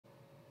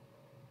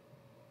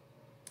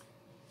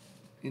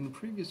In the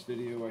previous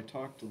video, I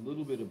talked a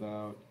little bit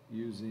about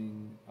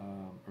using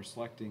or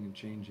selecting and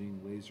changing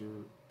laser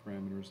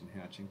parameters and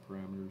hatching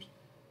parameters.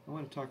 I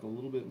want to talk a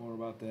little bit more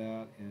about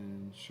that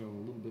and show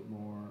a little bit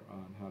more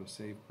on how to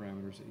save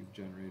parameters that you've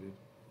generated.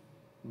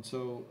 And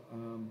so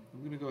I'm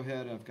going to go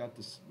ahead, I've got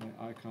this,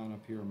 my icon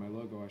up here, my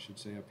logo I should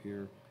say up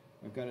here.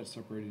 I've got it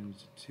separated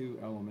into two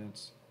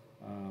elements.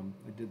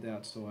 I did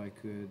that so I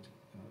could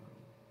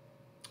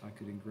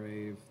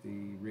engrave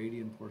the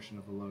Radian portion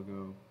of the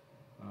logo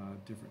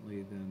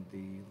differently than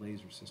the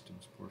laser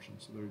systems portion.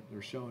 So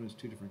they're shown as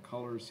two different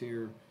colors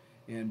here,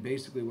 and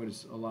basically what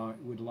it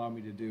would allow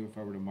me to do if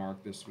I were to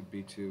mark this would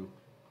be to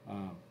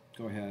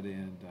go ahead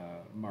and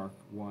mark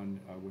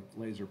one with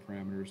laser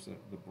parameters,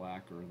 the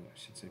black, or I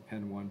should say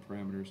pen 1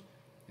 parameters,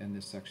 and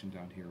this section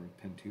down here with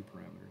pen 2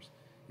 parameters.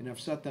 And I've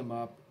set them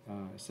up,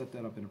 set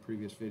that up in a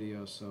previous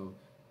video, so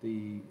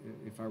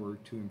if I were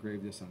to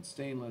engrave this on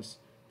stainless,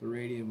 the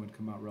Radian would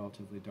come out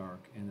relatively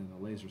dark, and then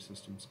the laser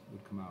systems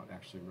would come out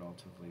actually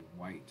relatively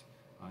white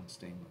on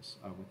stainless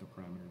with the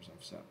parameters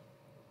I've set.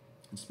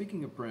 And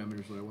speaking of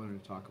parameters, what I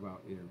wanted to talk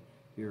about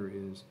here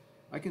is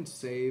I can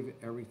save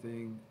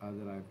everything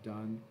that I've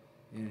done.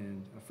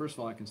 And first of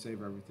all, I can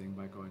save everything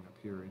by going up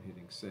here and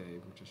hitting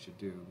save, which I should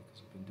do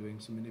because I've been doing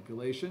some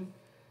manipulation.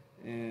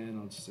 And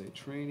I'll just say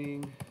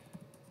training,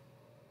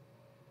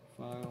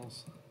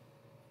 files.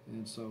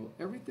 And so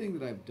everything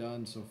that I've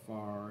done so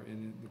far,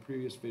 and in the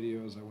previous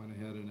videos I went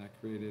ahead and I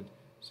created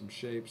some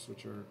shapes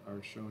which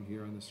are shown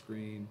here on the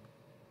screen.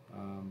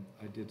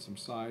 I did some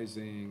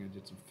sizing, I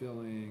did some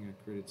filling,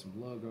 I created some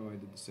logo, I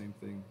did the same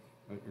thing,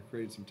 I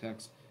created some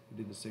text, I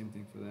did the same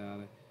thing for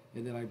that.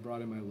 And then I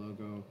brought in my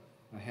logo,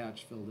 I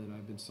hatch filled it,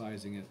 I've been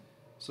sizing it.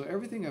 So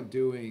everything I'm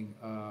doing,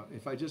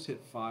 if I just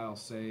hit File,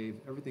 Save,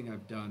 everything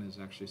I've done is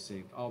actually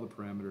saved. All the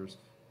parameters,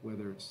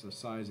 whether it's the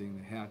sizing,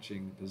 the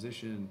hatching, the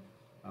position,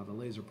 the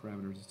laser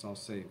parameters, it's all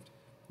saved.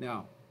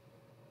 Now,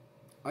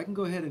 I can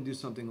go ahead and do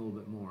something a little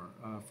bit more.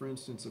 For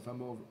instance, if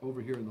I'm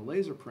over here in the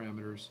laser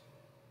parameters,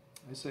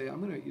 I say I'm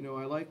going to,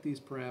 I like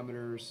these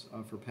parameters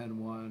for pen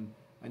 1.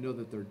 I know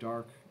that they're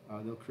dark.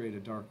 They'll create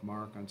a dark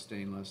mark on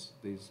stainless,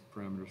 these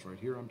parameters right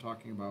here I'm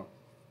talking about.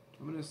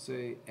 I'm going to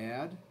say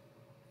add,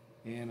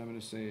 and I'm going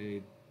to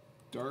say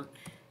dark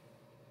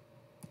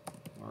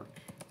mark.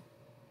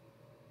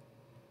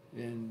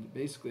 And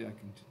basically I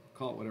can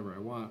call it whatever I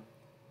want.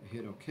 I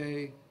hit OK.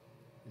 It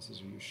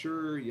says, are you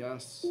sure?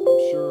 Yes,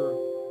 I'm sure.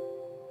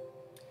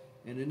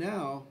 And then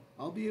now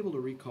I'll be able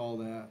to recall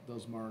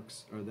those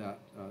marks or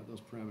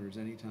those parameters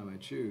anytime I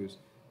choose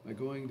by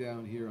going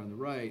down here on the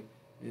right,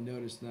 and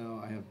notice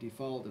now I have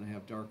default and I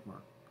have dark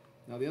mark.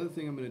 Now the other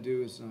thing I'm going to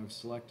do is I've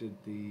selected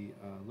the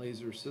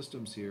laser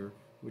systems here,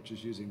 which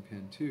is using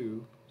pen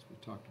 2, as we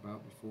talked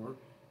about before.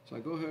 So I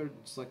go ahead and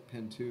select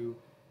pen 2,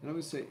 and I'm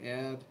going to say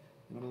add,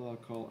 and I'm going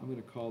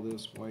to call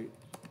this white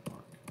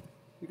mark,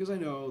 because I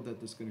know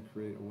that this is going to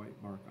create a white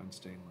mark on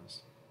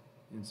stainless.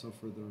 And so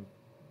for the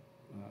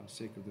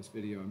sake of this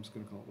video, I'm just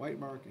going to call it white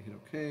mark. I hit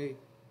OK,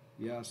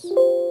 yes,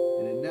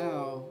 and then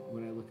now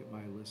when I look at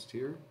my list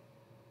here,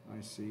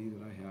 I see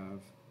that I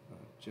have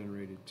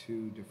generated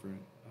two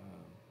different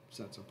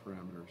sets of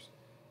parameters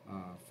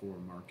for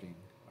marking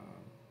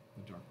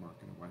a dark mark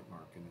and a white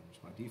mark, and then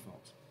there's my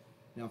defaults.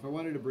 Now if I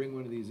wanted to bring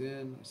one of these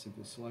in, I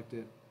simply select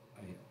it,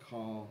 I hit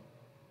call.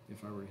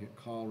 If I were to hit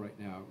call right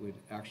now, it would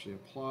actually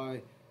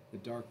apply the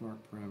dark mark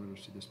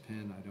parameters to this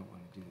pen. I don't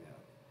want to do that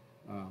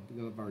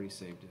because I've already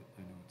saved it.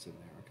 I know it's in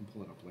there. I can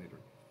pull it up later.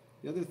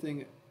 The other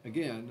thing,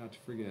 again, not to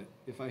forget,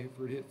 if I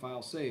were to hit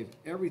file save,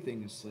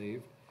 everything is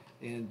saved,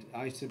 and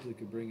I simply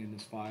could bring in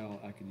this file.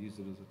 I could use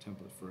it as a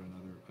template for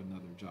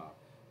another job.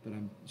 But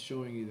I'm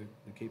showing you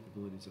the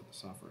capabilities that the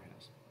software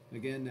has.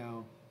 Again,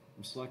 now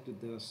I've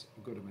selected this.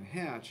 I go to my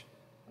hatch.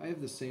 I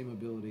have the same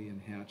ability in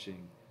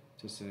hatching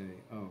to say,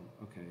 oh,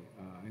 okay,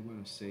 I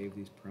want to save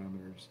these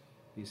parameters,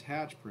 these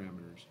hatch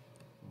parameters.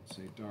 I'll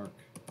say dark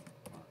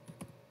mark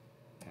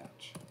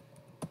hatch.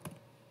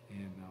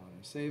 And now when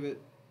I save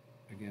it,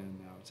 again,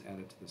 now it's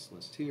added to this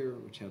list here,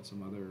 which had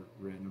some other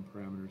random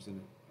parameters in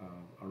it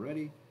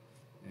already.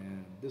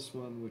 And this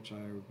one, which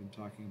I've been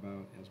talking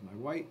about as my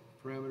white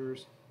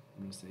parameters,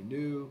 I'm going to say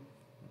new,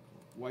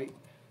 white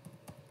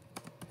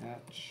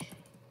hatch,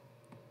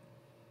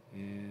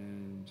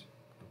 and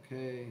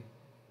OK.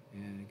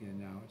 And again,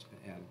 now it's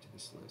been added to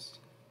this list.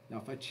 Now,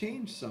 if I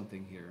change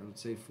something here,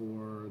 let's say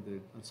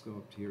let's go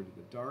up here to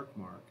the dark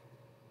mark.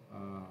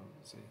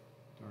 Let's say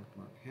dark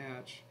mark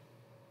hatch.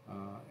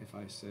 If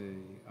I say,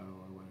 oh,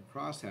 I want to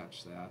cross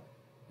hatch that,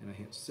 and I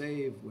hit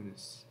save when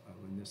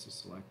this is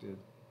selected,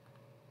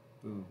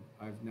 boom!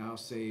 I've now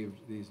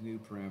saved these new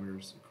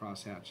parameters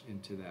cross hatch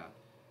into that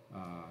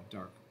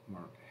dark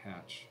mark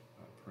hatch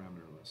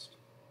parameter list.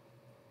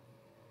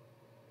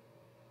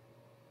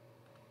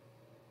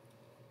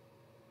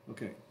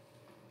 Okay,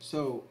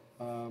 so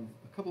a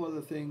couple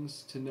other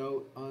things to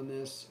note on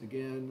this.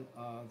 Again,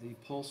 the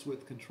pulse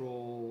width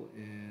control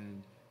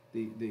and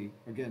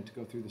again, to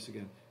go through this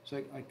again.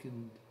 So I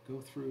can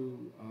go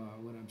through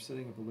when I'm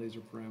setting up a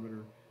laser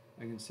parameter.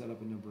 I can set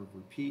up a number of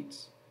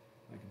repeats.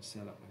 I can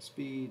set up my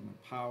speed, my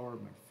power,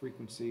 my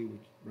frequency,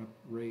 which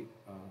rate,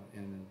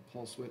 and then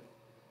pulse width.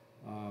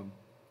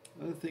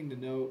 Another thing to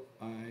note,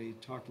 I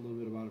talked a little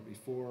bit about it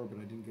before, but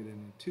I didn't get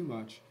into it too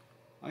much.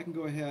 I can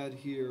go ahead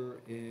here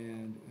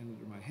and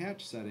under my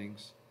hatch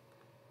settings,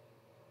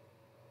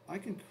 I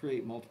can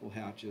create multiple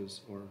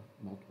hatches or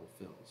multiple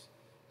fills.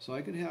 So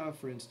I could have,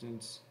 for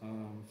instance,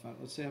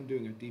 let's say I'm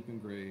doing a deep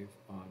engrave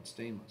on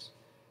stainless,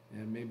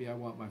 and maybe I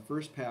want my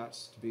first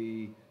pass to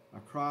be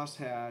a cross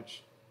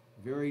hatch,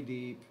 very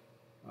deep,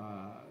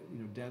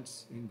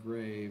 dense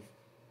engrave.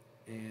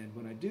 And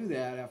when I do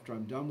that, after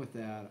I'm done with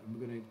that, I'm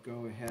going to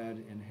go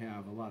ahead and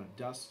have a lot of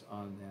dust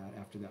on that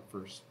after that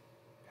first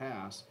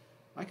pass.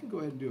 I can go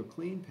ahead and do a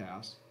clean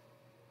pass.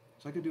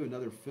 So I could do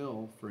another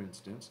fill, for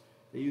instance.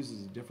 It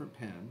uses a different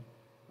pen.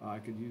 I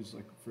could use,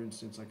 like, for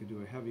instance, I could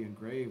do a heavy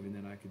engrave, and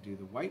then I could do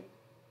the white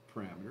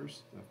parameters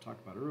that I've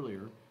talked about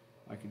earlier.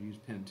 I could use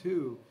pen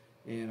 2,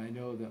 and I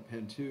know that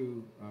pen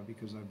 2,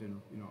 because I've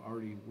been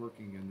already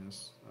working in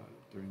this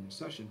during this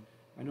session,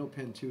 I know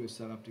pen 2 is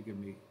set up to give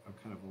me a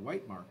kind of a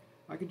white mark.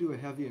 I could do a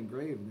heavy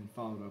engrave and then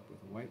follow it up with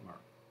a white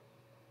mark.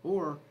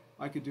 Or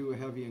I could do a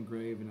heavy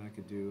engrave and I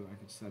could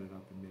set it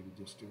up and maybe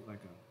just do like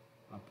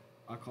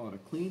I call it a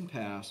clean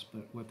pass,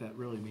 but what that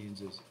really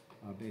means is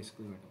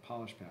basically like a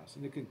polish pass.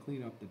 And it can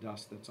clean up the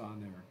dust that's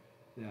on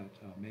there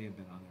that may have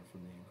been on there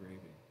from the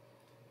engraving.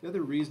 The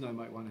other reason I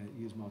might want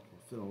to use multiple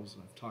fills,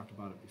 and I've talked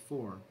about it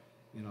before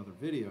in other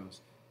videos,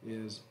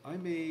 is I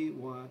may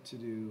want to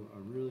do a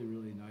really,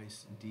 really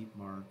nice deep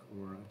mark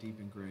or a deep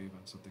engrave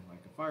on something like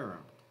a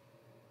firearm.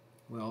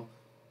 Well,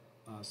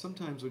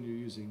 sometimes when you're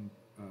using,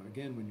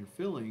 again, when you're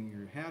filling,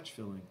 your hatch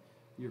filling,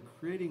 you're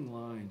creating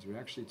lines, or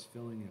actually it's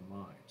filling in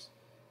lines.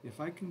 If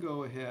I can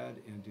go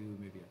ahead and do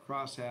maybe a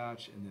cross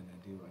hatch and then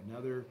I do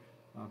another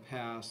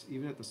pass,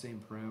 even at the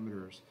same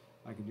parameters,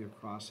 I can do a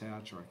cross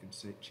hatch, or I can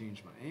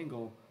change my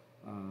angle.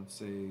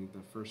 Say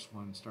the first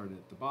one started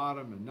at the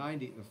bottom and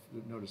 90,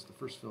 notice the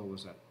first fill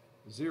was at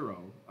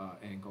 0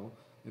 angle.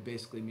 It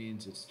basically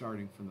means it's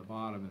starting from the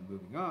bottom and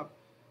moving up.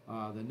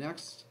 The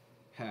next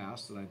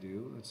pass that I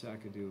do, let's say I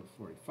could do a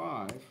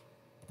 45,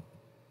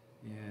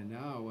 and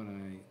now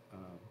when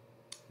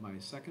my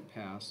second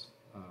pass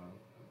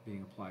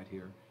being applied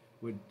here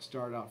would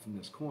start out from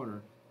this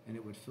corner, and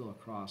it would fill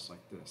across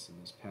like this in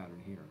this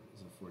pattern here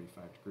is a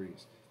 45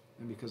 degrees.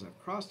 And because I've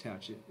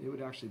cross-hatched it, it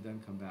would actually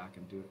then come back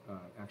and do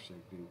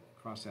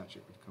cross-hatch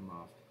it would come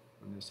off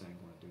from this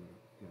angle and do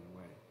it the other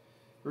way.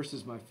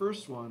 Versus my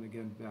first one,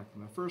 again, back to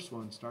my first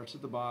one, starts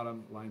at the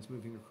bottom, lines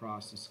moving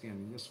across and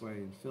scanning this way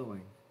and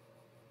filling.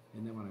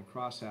 And then when I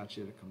cross-hatch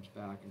it, it comes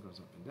back and goes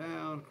up and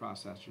down,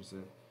 cross-hatches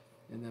it.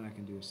 And then I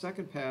can do a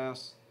second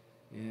pass,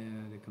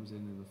 and it comes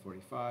into the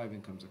 45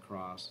 and comes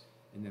across,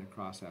 and then it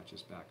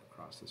cross-hatches back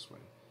across this way.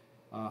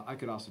 I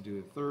could also do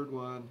a third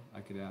one.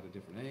 I could add a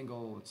different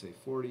angle, let's say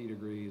 40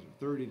 degrees or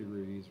 30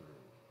 degrees or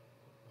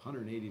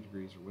 180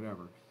 degrees or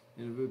whatever.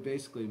 And it would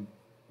basically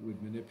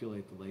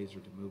manipulate the laser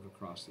to move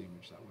across the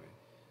image that way.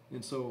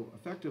 And so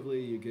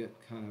effectively you get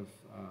kind of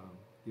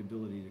the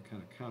ability to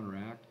kind of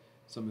counteract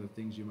some of the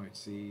things you might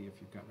see if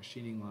you've got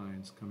machining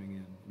lines coming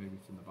in maybe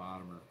from the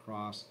bottom or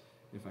across.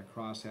 If I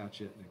cross-hatch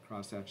it and then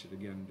cross-hatch it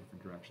again in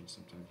different directions,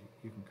 sometimes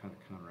you can kind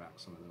of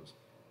counteract some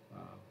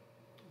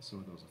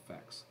of those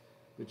effects.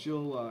 But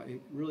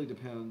it really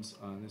depends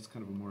on, it's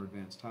kind of a more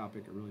advanced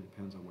topic, it really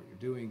depends on what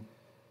you're doing.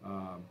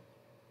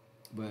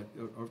 But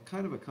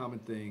kind of a common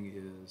thing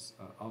is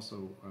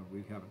also,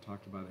 we haven't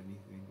talked about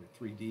anything with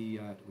 3D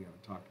yet, we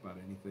haven't talked about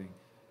anything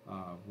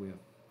with,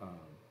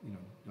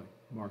 like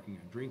marking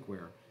on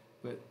drinkware.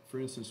 But for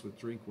instance, with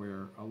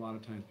drinkware, a lot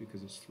of times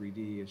because it's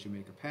 3D, as you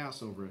make a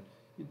pass over it,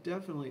 you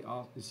definitely,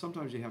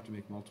 sometimes you have to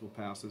make multiple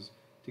passes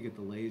to get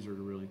the laser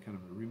to really kind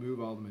of remove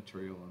all the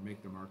material or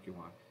make the mark you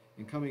want.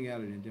 And coming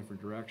at it in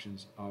different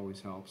directions always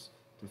helps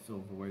to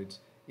fill voids,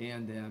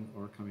 and then,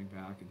 or coming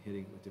back and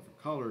hitting it with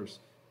different colors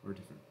or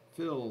different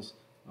fills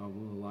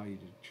will allow you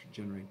to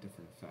generate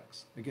different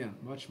effects. Again,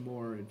 much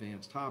more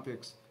advanced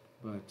topics,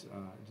 but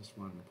I just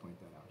wanted to point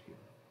that out.